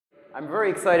I'm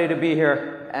very excited to be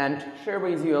here and share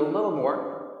with you a little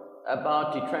more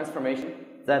about the transformation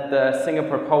that the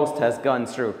Singapore Post has gone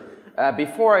through.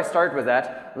 Before I start with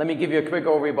that, let me give you a quick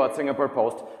overview about Singapore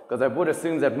Post, because I would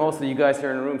assume that most of you guys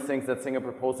here in the room think that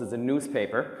Singapore Post is a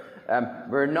newspaper.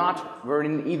 We're not. We're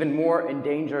in an even more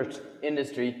endangered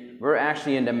industry. We're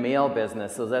actually in the mail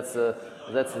business, so that's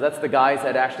the guys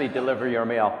that actually deliver your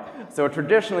mail. So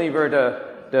traditionally, we're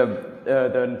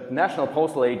the National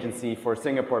Postal Agency for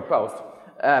Singapore Post.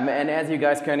 And as you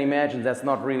guys can imagine, that's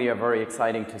not really a very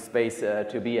exciting space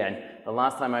to be in. The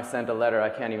last time I sent a letter, I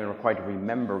can't even quite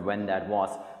remember when that was.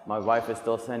 My wife is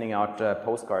still sending out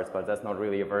postcards, but that's not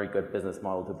really a very good business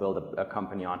model to build a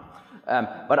company on.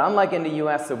 But unlike in the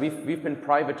US, so we've been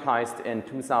privatized in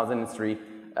 2003.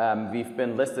 We've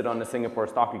been listed on the Singapore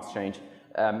Stock Exchange.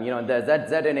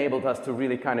 That enabled us to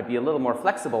really kind of be a little more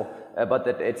flexible, but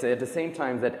that it's at the same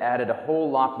time that added a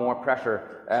whole lot more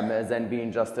pressure than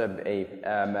being just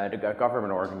a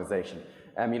government organization.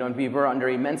 And we were under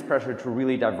immense pressure to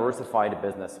really diversify the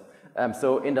business.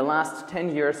 So in the last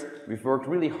 10 years, we've worked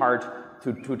really hard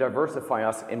to diversify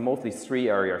us in mostly 3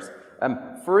 areas.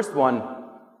 First one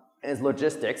is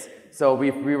logistics. So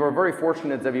we were very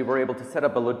fortunate that we were able to set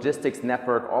up a logistics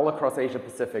network all across Asia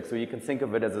Pacific. So you can think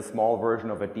of it as a small version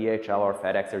of a DHL or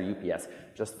FedEx or UPS,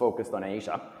 just focused on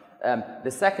Asia.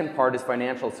 The second part is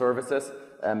financial services.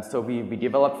 So we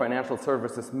develop financial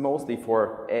services mostly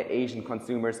for Asian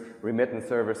consumers, remittance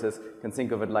services. You can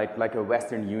think of it like a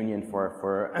Western Union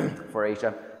for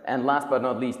Asia. And last but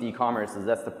not least, e-commerce,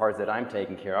 that's the part that I'm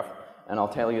taking care of. And I'll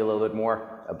tell you a little bit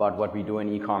more about what we do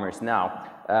in e-commerce now.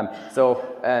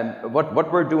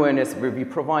 What we're doing is we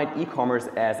provide e-commerce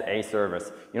as a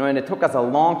service. And it took us a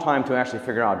long time to actually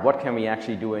figure out what can we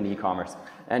actually do in e-commerce.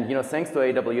 And thanks to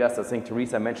AWS, I think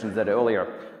Teresa mentioned that earlier,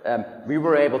 we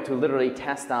were able to literally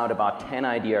test out about 10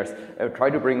 ideas, try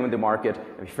to bring them to market,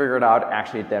 and we figured out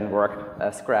actually it didn't work,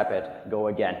 scrap it, go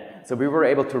again. So we were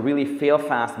able to really fail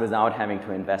fast without having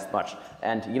to invest much.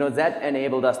 And that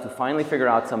enabled us to finally figure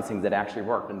out something that actually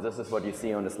worked. And this is what you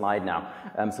see on the slide now.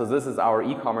 So this is our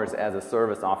e-commerce as a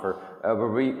service offer, where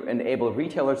we enable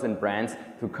retailers and brands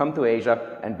to come to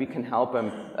Asia, and we can help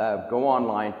them go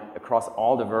online across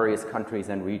all the various countries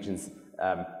and regions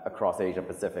across Asia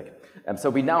Pacific. So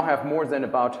we now have more than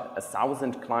about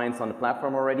 1,000 clients on the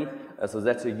platform already, so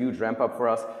that's a huge ramp up for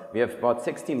us. We have about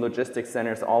 16 logistics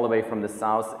centers all the way from the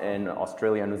south in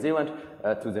Australia and New Zealand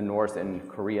to the north in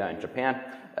Korea and Japan.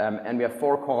 And we have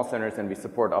 4 call centers, and we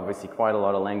support obviously quite a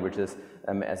lot of languages.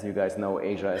 As you guys know,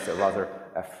 Asia is a rather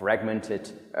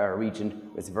fragmented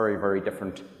region with very, very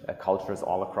different cultures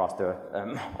all across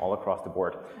the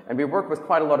board. And we work with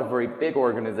quite a lot of very big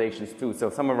organizations too. So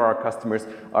some of our customers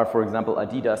are, for example,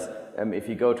 Adidas. If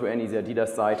you go to any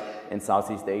Adidas site in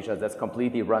Southeast Asia, that's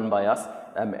completely run by us,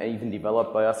 and even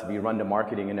developed by us. We run the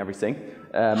marketing and everything.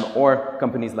 Or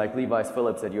companies like Levi's,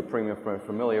 Philips that you're pretty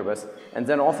familiar with. And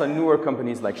then also newer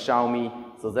companies like Xiaomi.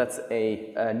 So that's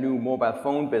a new mobile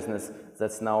phone business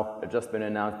that's now just been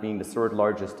announced being the 3rd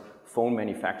largest phone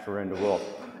manufacturer in the world.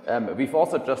 We've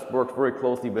also just worked very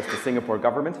closely with the Singapore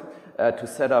government to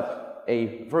set up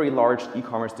a very large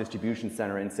e-commerce distribution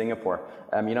center in Singapore.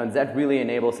 And that really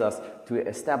enables us to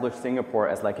establish Singapore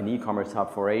as like an e-commerce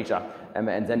hub for Asia, and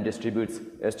then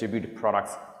distribute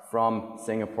products from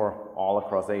Singapore all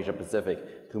across Asia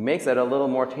Pacific. To make that a little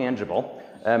more tangible,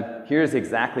 here's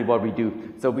exactly what we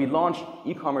do. So we launch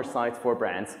e-commerce sites for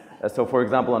brands. So for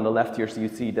example, on the left here, so you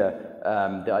see the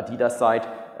Adidas site.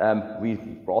 We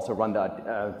also run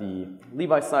the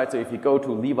Levi's site. So if you go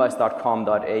to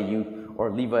levis.com.au or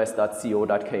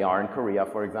levis.co.kr in Korea,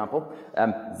 for example,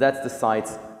 that's the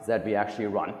sites that we actually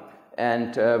run.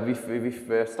 And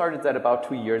we've started that about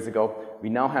 2 years ago. We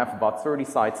now have about 30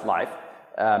 sites live.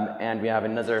 And we have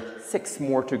another 6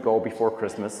 more to go before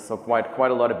Christmas, so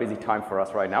quite a lot of busy time for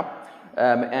us right now.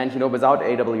 And without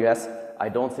AWS, I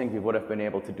don't think we would have been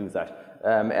able to do that.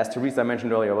 As Teresa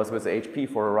mentioned earlier, I was with HP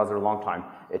for a rather long time.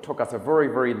 It took us a very,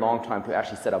 very long time to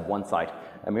actually set up one site.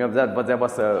 That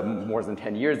was more than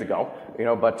 10 years ago.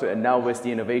 But now with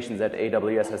the innovations that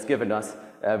AWS has given us,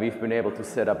 we've been able to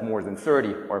set up more than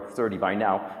 30, or 30 by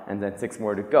now, and then 6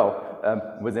 more to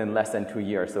go within less than 2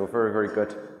 years. So very, very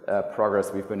good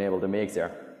progress we've been able to make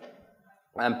there.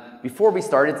 Before we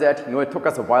started that, it took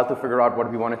us a while to figure out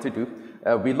what we wanted to do.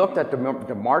 We looked at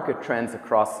the market trends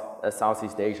across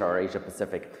Southeast Asia or Asia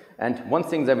Pacific. And one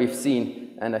thing that we've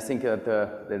seen, and I think that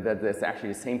there's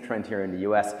actually the same trend here in the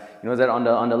US, that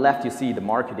on the left you see the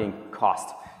marketing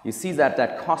cost. You see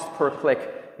that cost per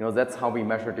click that's how we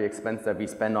measure the expense that we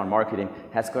spend on marketing,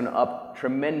 has gone up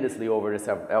tremendously over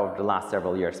the last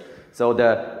several years. So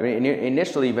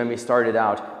initially when we started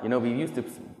out, we used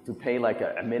to pay like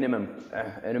a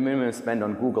minimum spend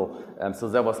on Google. So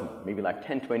that was maybe like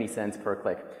 10, 20 cents per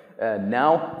click.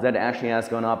 Now that actually has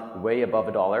gone up way above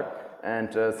 $1.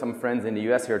 And some friends in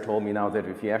the US here told me now that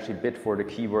if you actually bid for the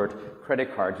keyword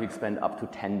credit card, you spend up to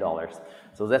 $10.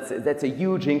 So that's a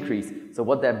huge increase. So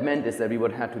what that meant is that we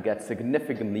would have to get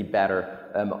significantly better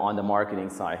on the marketing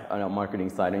side,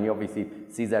 and you obviously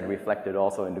see that reflected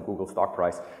also in the Google stock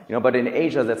price. But in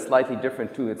Asia, that's slightly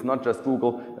different too. It's not just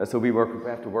Google. So we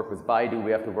have to work with Baidu.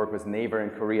 We have to work with Naver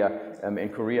in Korea. In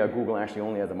Korea, Google actually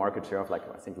only has a market share of like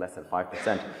I think less than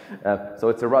 5%. So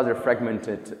it's a rather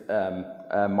fragmented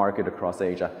market across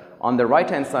Asia. On the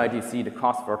right-hand side, you see the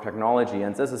cost for technology,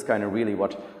 and this is kind of really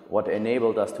what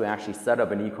enabled us to actually set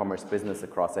up an e-commerce business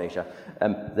across Asia.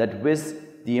 That with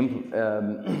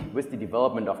the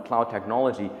development of cloud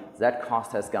technology, that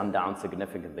cost has gone down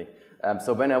significantly.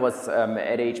 So when I was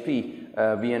at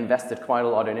HP, we invested quite a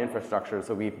lot in infrastructure.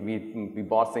 So we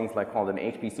bought things like called an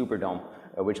HP Superdome,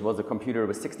 which was a computer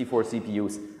with 64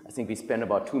 CPUs. I think we spent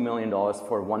about $2 million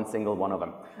for one single one of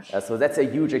them. So that's a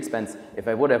huge expense. If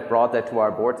I would have brought that to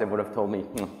our board, they would have told me,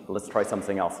 let's try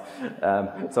something else.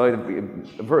 So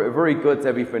very good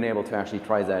that we've been able to actually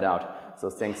try that out. So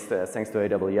thanks to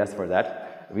AWS for that.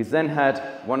 We then had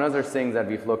one other thing that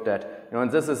we've looked at,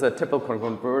 and this is a typical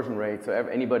conversion rate. So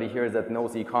anybody here that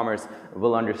knows e-commerce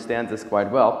will understand this quite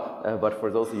well, but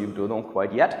for those of you who don't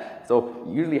quite yet, so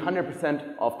usually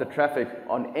 100% of the traffic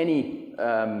on any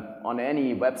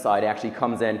website actually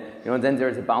comes in, and then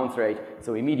there's a bounce rate.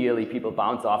 So immediately people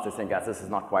bounce off this and guess this is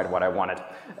not quite what I wanted.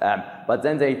 But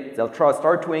then they'll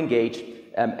start to engage,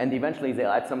 and eventually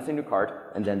they'll add something to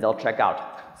cart, and then they'll check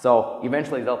out. So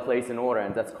eventually they'll place an order,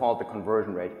 and that's called the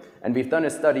conversion rate. And we've done a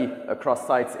study across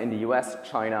sites in the US,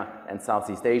 China, and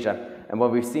Southeast Asia. And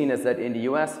what we've seen is that in the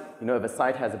US, if a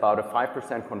site has about a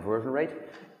 5% conversion rate,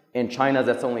 in China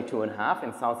that's only 2.5%,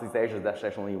 in Southeast Asia that's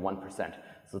actually only 1%.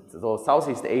 So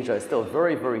Southeast Asia is still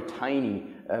very, very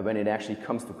tiny when it actually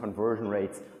comes to conversion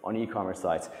rates on e-commerce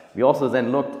sites. We also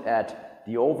then looked at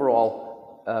the overall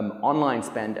online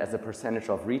spend as a percentage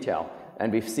of retail.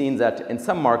 And we've seen that in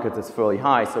some markets it's fairly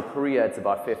high. So Korea, it's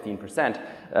about 15%.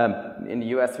 In the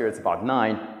US here, it's about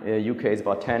 9%. UK is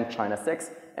about 10%, China 6%.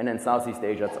 And in Southeast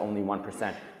Asia, it's only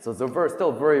 1%. So they're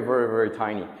still very, very, very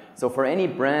tiny. So for any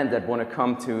brand that want to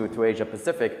come to Asia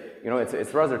Pacific,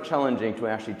 it's rather challenging to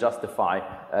actually justify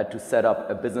to set up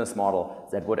a business model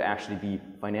that would actually be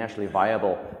financially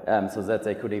viable, so that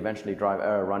they could eventually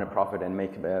run a profit and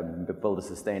build a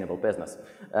sustainable business.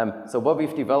 So what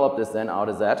we've developed is then out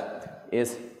of that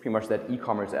is pretty much that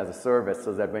e-commerce as a service,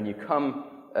 so that when you come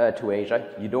to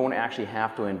Asia, you don't actually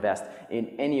have to invest in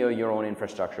any of your own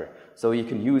infrastructure. So you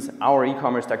can use our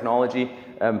e-commerce technology,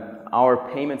 our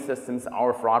payment systems,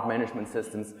 our fraud management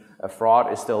systems.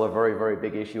 Fraud is still a very, very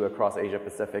big issue across Asia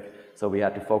Pacific, so we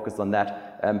had to focus on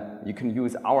that. You can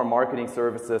use our marketing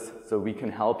services, so we can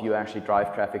help you actually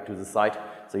drive traffic to the site,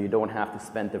 so you don't have to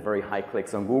spend the very high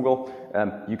clicks on Google.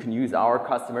 You can use our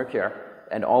customer care,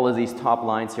 and all of these top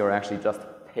lines here are actually just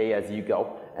pay as you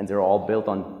go, and they're all built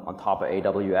on top of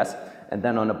AWS. And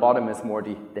then on the bottom is more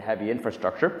the heavy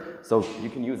infrastructure. So you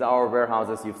can use our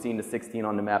warehouses. You've seen the 16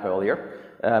 on the map earlier.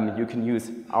 You can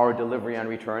use our delivery and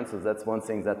return. So that's one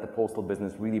thing that the postal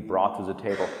business really brought to the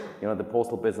table. The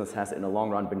postal business has in the long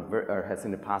run has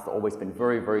in the past always been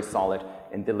very, very solid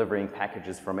in delivering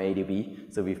packages from A to B.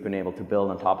 So we've been able to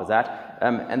build on top of that.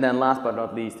 And then last but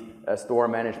not least, store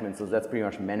management. So that's pretty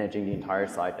much managing the entire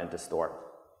site and the store.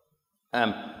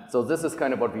 So this is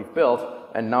kind of what we've built,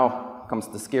 and now comes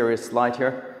the scariest slide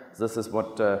here. This is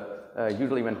what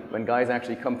usually when guys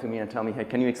actually come to me and tell me, hey,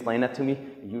 can you explain that to me?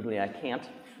 Usually I can't.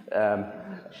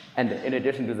 And in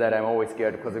addition to that, I'm always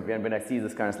scared because when I see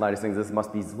this kind of slide, I think this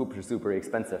must be super, super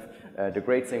expensive. The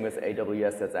great thing with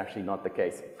AWS, that's actually not the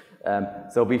case.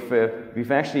 So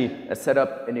we've actually set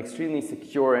up an extremely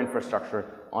secure infrastructure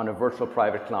on a virtual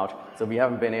private cloud. So we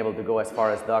haven't been able to go as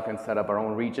far as Doug and set up our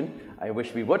own region. I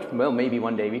wish we would. Well, maybe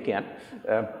one day we can,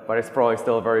 but it's probably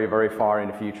still very, very far in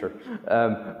the future.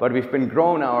 But we've been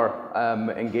growing our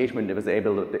engagement with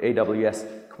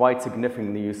AWS quite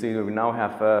significantly. You see, we now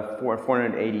have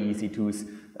 480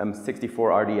 EC2s,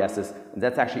 64 RDSs, and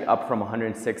that's actually up from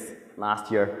 106 last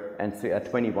year and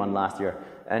 21 last year.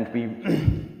 And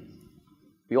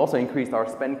we also increased our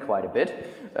spend quite a bit,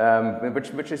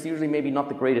 which is usually maybe not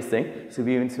the greatest thing. So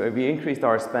we increased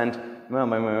our spend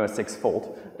well,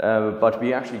 sixfold, but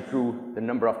we actually grew the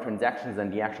number of transactions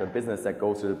and the actual business that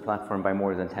goes to the platform by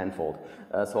more than tenfold.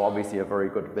 So obviously a very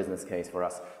good business case for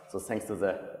us. So thanks to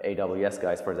the AWS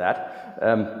guys for that.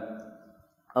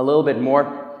 A little bit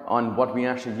more on what we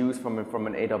actually use from an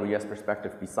AWS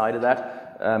perspective beside of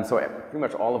that. So pretty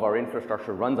much all of our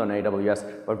infrastructure runs on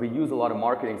AWS, but we use a lot of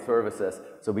marketing services.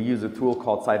 So we use a tool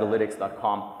called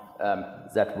sitealytics.com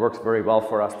that works very well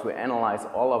for us to analyze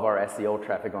all of our SEO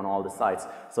traffic on all the sites.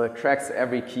 So it tracks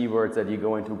every keyword that you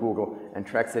go into Google and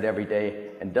tracks it every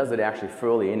day and does it actually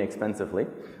fairly inexpensively.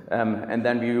 And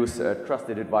then we use a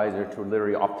trusted advisor to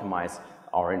literally optimize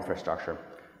our infrastructure.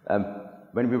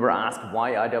 When we were asked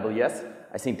why AWS,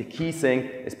 I think the key thing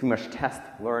is pretty much test,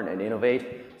 learn, and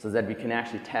innovate so that we can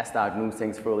actually test out new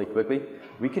things fairly quickly.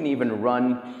 We can even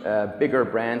run bigger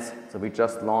brands. So we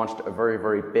just launched a very,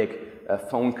 very big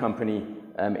phone company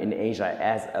in Asia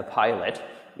as a pilot.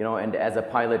 You know, and as a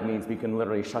pilot means we can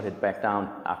literally shut it back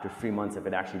down after 3 months if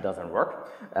it actually doesn't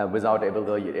work. Without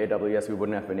AWS, we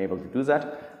wouldn't have been able to do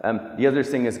that. The other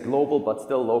thing is global, but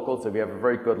still local. So we have a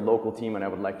very good local team, and I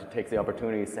would like to take the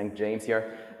opportunity to thank James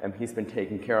here. He's been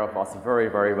taking care of us very,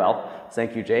 very well.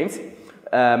 Thank you, James.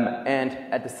 And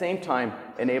at the same time,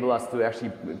 enable us to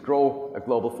actually grow a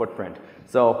global footprint.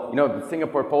 So, you know,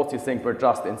 Singapore Post, you think we're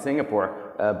just in Singapore,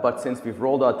 but since we've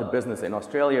rolled out the business in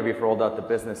Australia, we've rolled out the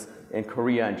business in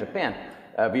Korea and Japan,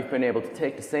 we've been able to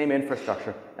take the same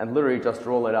infrastructure and literally just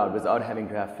roll it out without having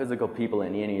to have physical people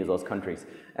in any of those countries.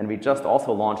 And we just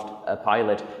also launched a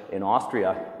pilot in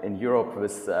Austria, in Europe,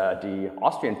 with the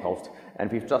Austrian Post.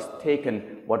 And we've just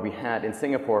taken what we had in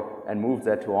Singapore and moved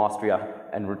that to Austria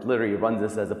and literally run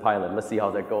this as a pilot. Let's see how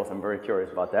that goes. I'm very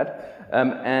curious about that.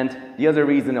 And the other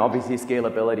reason, obviously,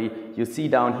 scalability. You see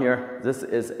down here, this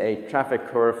is a traffic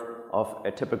curve of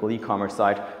a typical e-commerce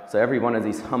site. So every one of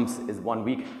these humps is 1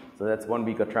 week. So that's 1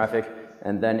 week of traffic.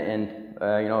 And then in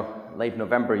late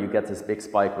November, you get this big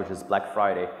spike, which is Black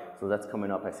Friday. So that's coming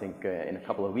up, I think, in a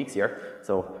couple of weeks here.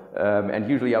 So, and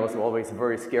usually I was always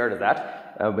very scared of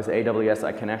that. With AWS,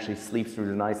 I can actually sleep through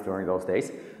the nights during those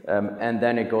days. And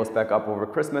then it goes back up over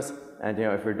Christmas. And you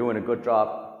know, if we're doing a good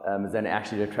job, then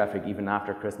actually the traffic, even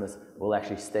after Christmas, will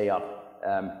actually stay up.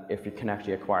 If you can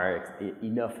actually acquire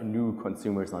enough new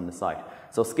consumers on the site.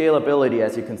 So scalability,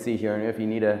 as you can see here, and if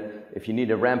you need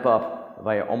to ramp up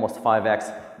by almost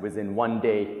 5x within 1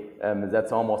 day,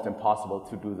 that's almost impossible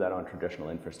to do that on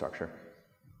traditional infrastructure.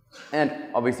 And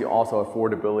obviously also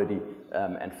affordability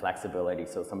and flexibility,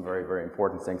 so some very, very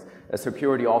important things.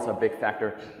 Security also a big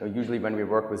factor. You know, usually when we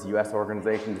work with US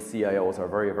organizations, the CIOs are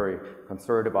very, very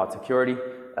concerned about security.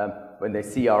 When they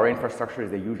see our infrastructure,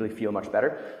 they usually feel much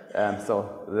better.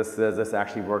 So this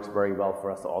actually works very well for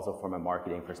us also from a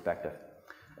marketing perspective.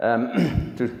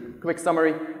 Quick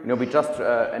summary, you know, we just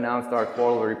announced our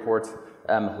quarterly reports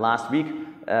last week.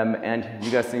 And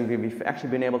you guys think we've actually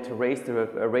been able to raise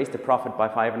the profit by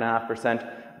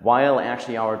 5.5%, while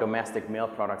actually our domestic mail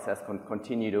products has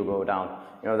continued to go down.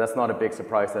 You know, that's not a big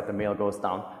surprise that the mail goes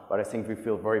down, but I think we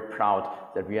feel very proud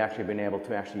that we actually been able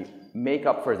to actually make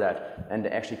up for that and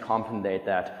actually compensate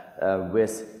that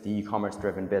with the e-commerce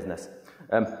driven business.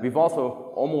 We've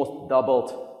also almost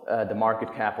doubled the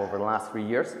market cap over the last 3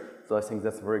 years. So I think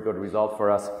that's a very good result for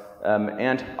us.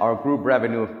 And our group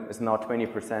revenue is now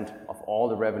 20% of all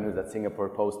the revenue that Singapore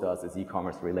Post does is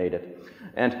e-commerce related.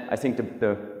 And I think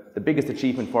the biggest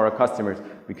achievement for our customers,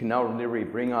 we can now literally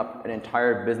bring up an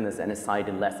entire business and a site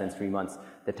in less than 3 months.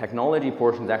 The technology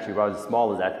portion is actually rather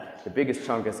small as that. The biggest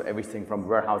chunk is everything from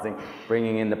warehousing,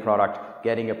 bringing in the product,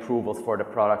 getting approvals for the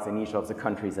products in each of the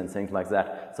countries and things like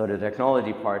that. So the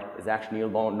technology part is actually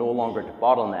no longer the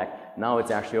bottleneck. Now it's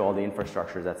actually all the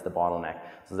infrastructure that's the bottleneck.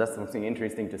 So that's something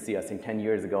interesting to see. I think 10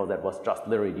 years ago that was just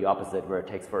literally the opposite, where it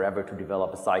takes forever to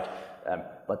develop a site,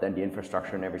 but then the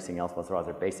infrastructure and everything else was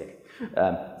rather basic.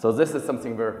 So this is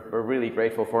something we're really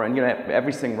grateful for. And you know,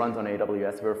 everything runs on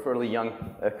AWS. We're a fairly young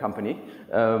company,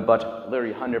 but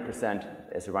literally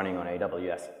 100% is running on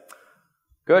AWS.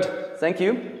 Good, thank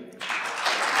you.